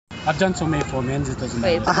I've done so many 4-mans, it doesn't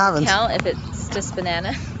Wait, matter. I haven't. Count if it's just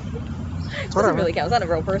banana? It doesn't really count. It's not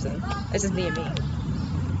a real person. It's just me and me.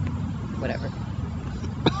 Whatever.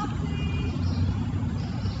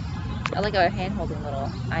 I like our hand holding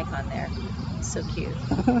little icon there. It's so cute.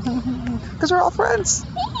 Because we're all friends.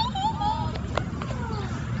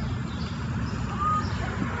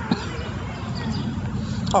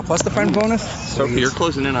 Oh, plus the friend bonus. Sophie, you're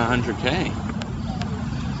closing in on 100K.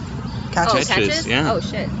 Catches. Oh, catches? Yeah. Oh,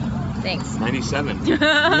 shit. Thanks. 97.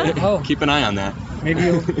 Oh, Keep an eye on that. maybe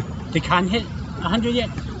they can't hit 100 yet.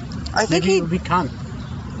 I think Maybe we can't.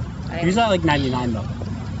 He's at like 99 though.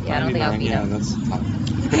 Yeah, I don't think I'll beat him. That's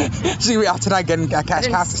tough. See, we out tonight getting cash I've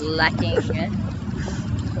been passes. slacking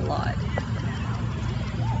a lot.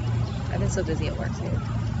 I've been so busy at work too.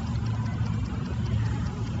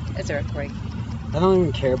 It's a earthquake. I don't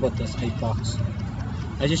even care about this 8 box.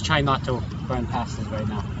 I just try not to burn passes right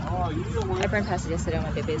now. I burned passes yesterday on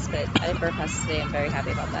my babies, but I didn't burn passes today. I'm very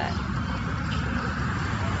happy about that.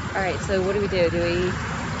 Alright, so what do? Do we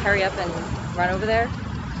hurry up and run over there?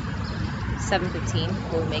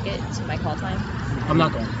 7:15. Will we make it to my call time? I'm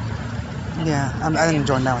not going. Yeah, I didn't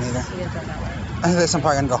join that one either. You didn't join that one. I think I'm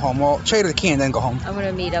probably going to go home. Well, trade the key and then go home. I'm going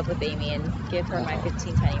to meet up with Amy and give her my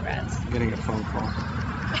 15 tiny rats. I'm getting a phone call.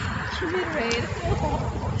 She mid-raid.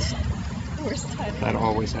 Worst time. That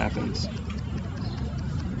always happens.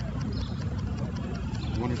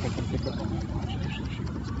 I wonder if I can pick up on that watch.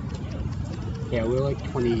 Yeah, we're like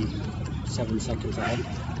 27 seconds ahead.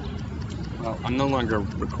 Well, I'm no longer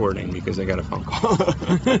recording because I got a phone call.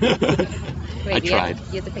 Wait, I tried.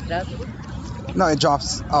 You have to pick it up? No, it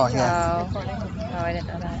drops. Oh, yeah. Oh, I didn't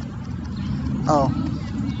know that. Oh.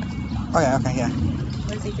 Oh, yeah, okay, yeah.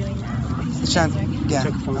 What is he doing now? It's trying, yeah,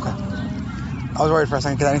 Took a phone call. okay. I was worried for a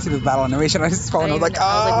second because I didn't see this battle animation on his phone. I was like,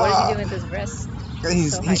 what is he doing with his wrist?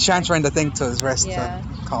 He's transferring the thing to his wrist Yeah.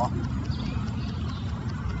 to call.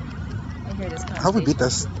 I hear this I hope we beat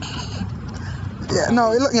this. Yeah,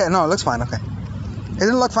 no, it looks fine, okay. It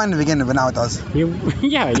didn't look fine in the beginning, but now it does.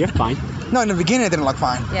 Yeah, you're fine. No, in the beginning it didn't look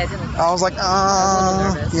fine. Yeah, it didn't look I was like, I was a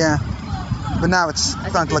little nervous. yeah. But now it's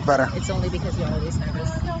starting to look better. It's only because you're always nervous.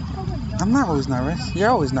 I'm not always nervous. You're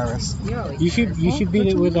always nervous. You're always You should beat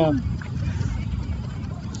it with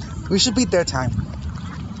We should beat their time.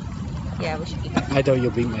 Yeah, we should beat that. I thought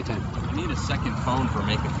you'll beat my time. I need a second phone for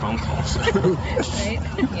making phone calls. Right?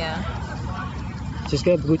 Yeah. Just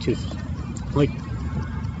get Bluetooth. Like,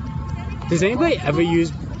 does anybody ever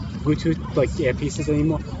use Bluetooth like earpieces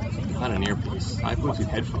anymore? Not an earpiece. I have Bluetooth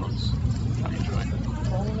headphones. I enjoy it.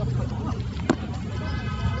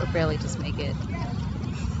 We'll barely just make it.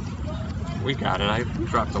 We got it. I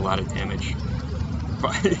dropped a lot of damage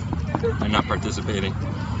by not participating.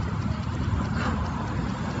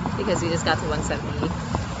 Because we just got to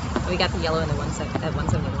 170. We got the yellow in the at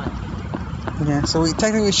 171. Yeah, so we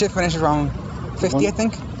technically should finish around 50, I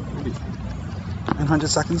think. Maybe. In 100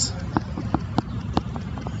 seconds.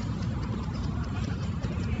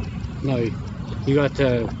 No, you got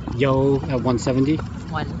yellow at 170.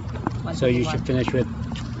 So you should finish with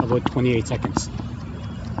about 28 seconds.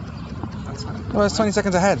 That's fine. Well, it's 20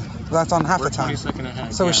 seconds ahead. That's on half We're the time. 20 seconds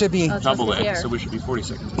ahead. So yeah. it should be, Oh, it's double supposed to be it. here. So we should be 40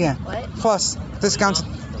 seconds. yeah. What? Plus, discounts,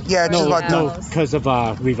 yeah, just Oh, about yeah. done. No, because of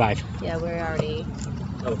revive. Yeah, we're already.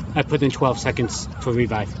 I put in 12 seconds for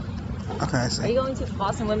revive. Okay, I Are see. you going to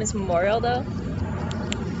Boston Women's Memorial though?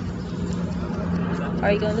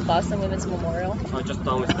 Are you going to Boston Women's Memorial? I just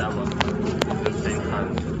done with that one at the same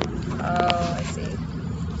time. Oh, I see.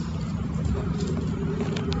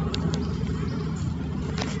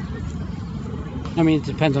 I mean, it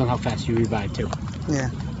depends on how fast you revive too. Yeah.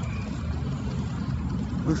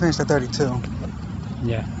 We finished at 32.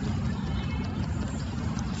 Yeah.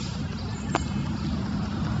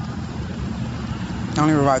 I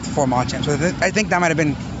only revived 4 Machamps. So I think that might have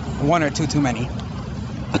been 1 or 2 too many.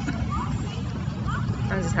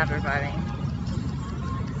 I'm just happy reviving.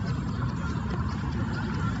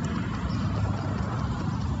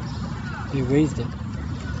 You raised it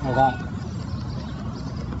a lot.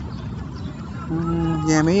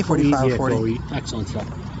 Yeah, maybe 45 Easier or 40. for excellent stuff.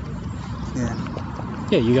 Yeah.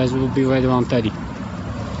 Yeah, you guys will be right around 30. Did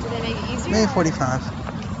they make it easier? Maybe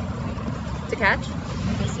 45. To catch?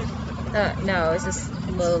 No, it's just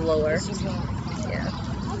a little lower. Yeah.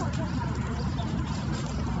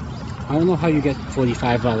 I don't know how you get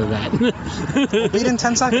 45 out of that. Beat in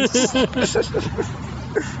 10 seconds.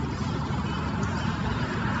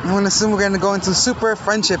 I'm going to assume we're going to go into super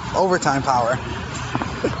friendship overtime power.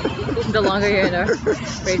 The longer you're in a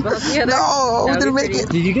raid ball together. No, we that would didn't be make pretty- it.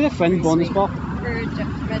 Did you get a friend bonus ball? For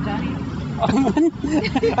Red Johnny?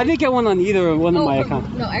 I didn't get one on either one of my accounts.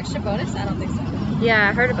 No, extra bonus? I don't think so. Yeah,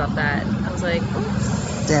 I heard about that. I was like,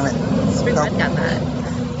 oops. Damn it. Spring No. Red got that.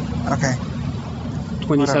 Okay.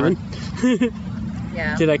 27.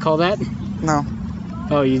 Yeah. Did I call that? No.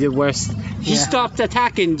 Oh, you did worse. He Yeah. stopped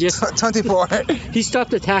attacking just. 24. He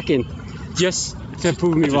stopped attacking just to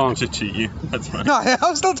prove me wrong. To cheat you. That's fine. No, I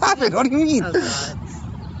was still tapping. What do you mean? Oh, God.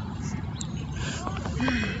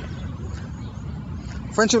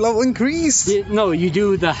 Friendship level increase. No, you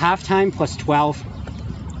do the halftime plus 12.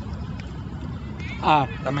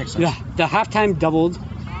 That makes sense. The halftime doubled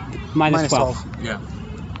minus 12 Yeah.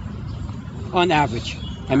 on average.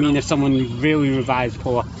 I mean, if someone really revives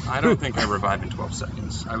poor. I don't think I revive in 12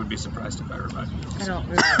 seconds. I would be surprised if I revived in 12 I seconds. don't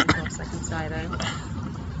revive in 12 seconds either.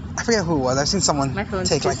 I forget who it was. I've seen someone My phone's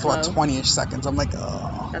take too like, what, slow. 20-ish seconds. I'm like,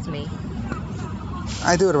 oh. That's me.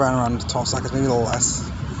 I do it around 12 seconds, maybe a little less.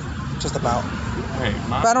 Just about. Wait,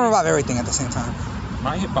 But I don't revive everything at the same time.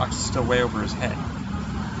 my hitbox is still way over his head.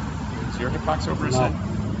 Is your hitbox over his No.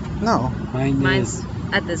 head? No. Mine's Is,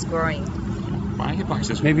 at this growing. My hitbox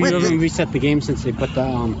is maybe Wait, you haven't did- reset the game since they put the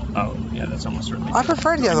Oh, yeah, that's almost certainly. I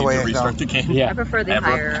prefer the other way, to restart though. the game. Yeah. I prefer the Ever.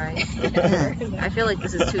 higher right. I feel like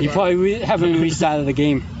this is too You low. probably haven't restarted the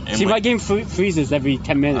game. And See, what- my game freezes every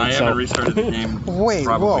 10 minutes. I so. haven't restarted the game Wait,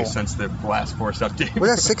 probably whoa. since the Blast Force update. Was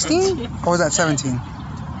that 16? Or was that 17?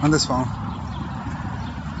 On this phone.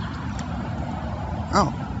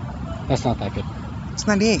 Oh, That's not that good. it's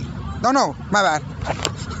 98. No, my bad.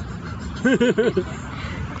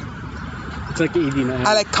 It's like 89.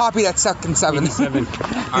 I like copied that second 7. 87.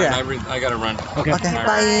 Alright, Yeah. I gotta run. Okay. Okay, Alright,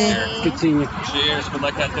 bye. cheers. Good seeing you. Cheers. Good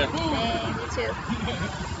luck out there. Hey, you too.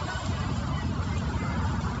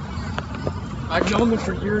 I've known them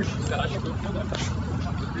for years. She said I should go do that.